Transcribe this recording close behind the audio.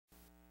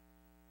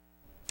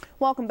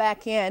Welcome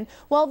back in.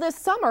 Well, this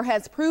summer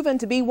has proven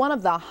to be one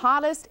of the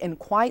hottest in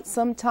quite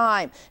some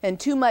time, and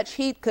too much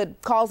heat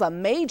could cause a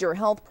major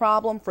health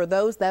problem for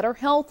those that are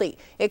healthy.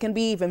 It can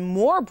be even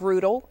more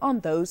brutal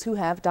on those who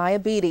have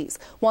diabetes.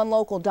 One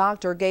local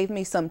doctor gave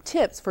me some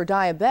tips for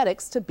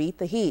diabetics to beat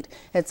the heat.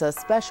 It's a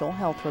special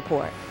health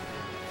report.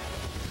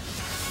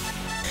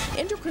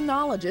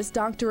 Endocrinologist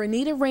Dr.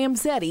 Anita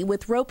Ramsetti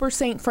with Roper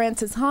St.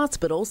 Francis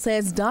Hospital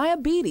says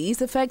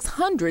diabetes affects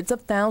hundreds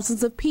of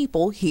thousands of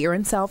people here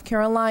in South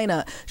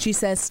Carolina. She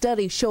says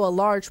studies show a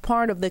large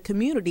part of the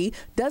community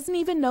doesn't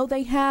even know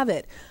they have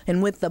it.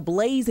 And with the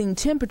blazing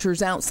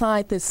temperatures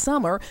outside this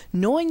summer,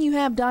 knowing you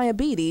have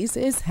diabetes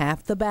is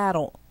half the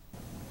battle.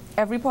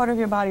 Every part of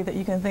your body that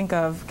you can think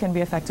of can be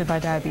affected by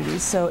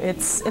diabetes, so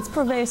it's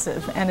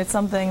pervasive, and it's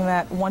something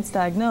that once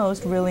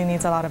diagnosed really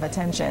needs a lot of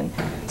attention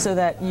so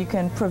that you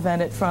can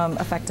prevent it from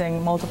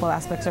affecting multiple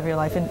aspects of your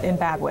life in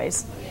bad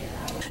ways.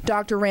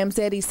 Dr.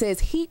 Ramsetti says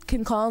heat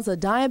can cause a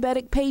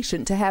diabetic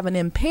patient to have an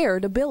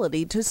impaired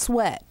ability to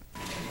sweat.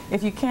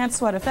 If you can't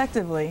sweat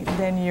effectively,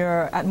 then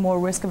you're at more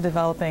risk of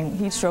developing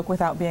heat stroke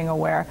without being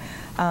aware.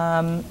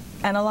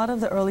 And a lot of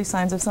the early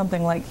signs of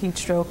something like heat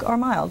stroke are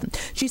mild.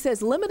 She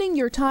says limiting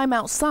your time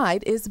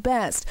outside is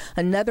best.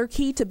 Another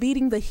key to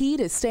beating the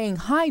heat is staying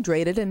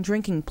hydrated and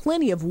drinking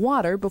plenty of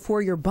water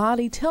before your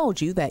body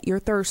tells you that you're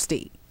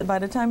thirsty. By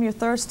the time you're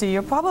thirsty,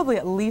 you're probably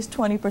at least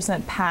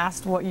 20%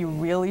 past what you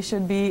really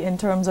should be in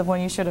terms of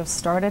when you should have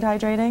started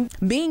hydrating.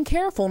 Being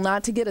careful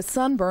not to get a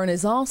sunburn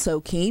is also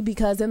key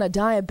because in a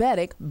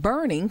diabetic,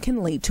 burning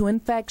can lead to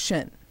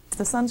infection.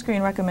 The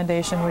sunscreen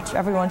recommendation, which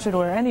everyone should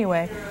wear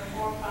anyway,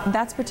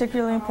 that's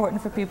particularly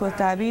important for people with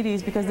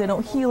diabetes because they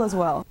don't heal as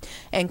well.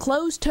 And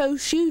closed-toe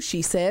shoes,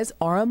 she says,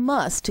 are a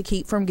must to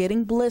keep from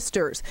getting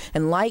blisters.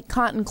 And light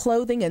cotton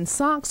clothing and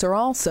socks are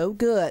also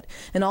good.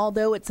 And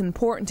although it's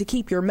important to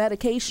keep your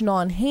medication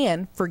on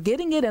hand,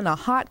 forgetting it in a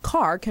hot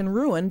car can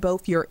ruin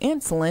both your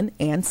insulin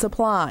and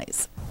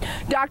supplies.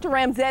 Dr.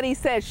 Ramsetti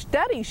says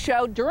studies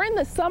show during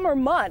the summer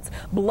months,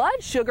 blood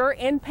sugar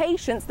in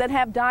patients that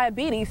have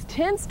diabetes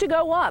tends to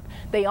go up.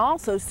 They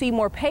also see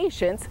more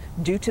patients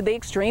due to the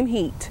extreme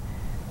heat.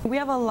 We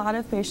have a lot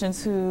of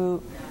patients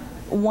who,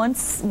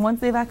 once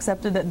they've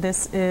accepted that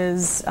this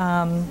is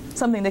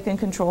something they can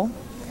control,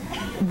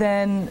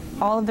 then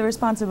all of the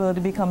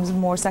responsibility becomes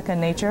more second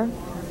nature.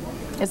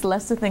 It's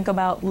less to think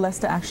about, less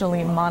to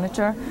actually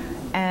monitor,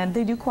 and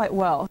they do quite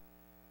well.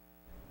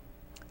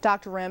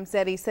 Dr.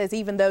 Ramsetti says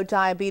even though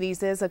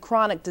diabetes is a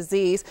chronic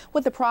disease,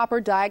 with the proper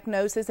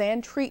diagnosis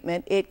and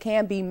treatment, it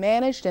can be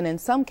managed and in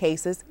some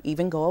cases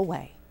even go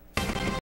away.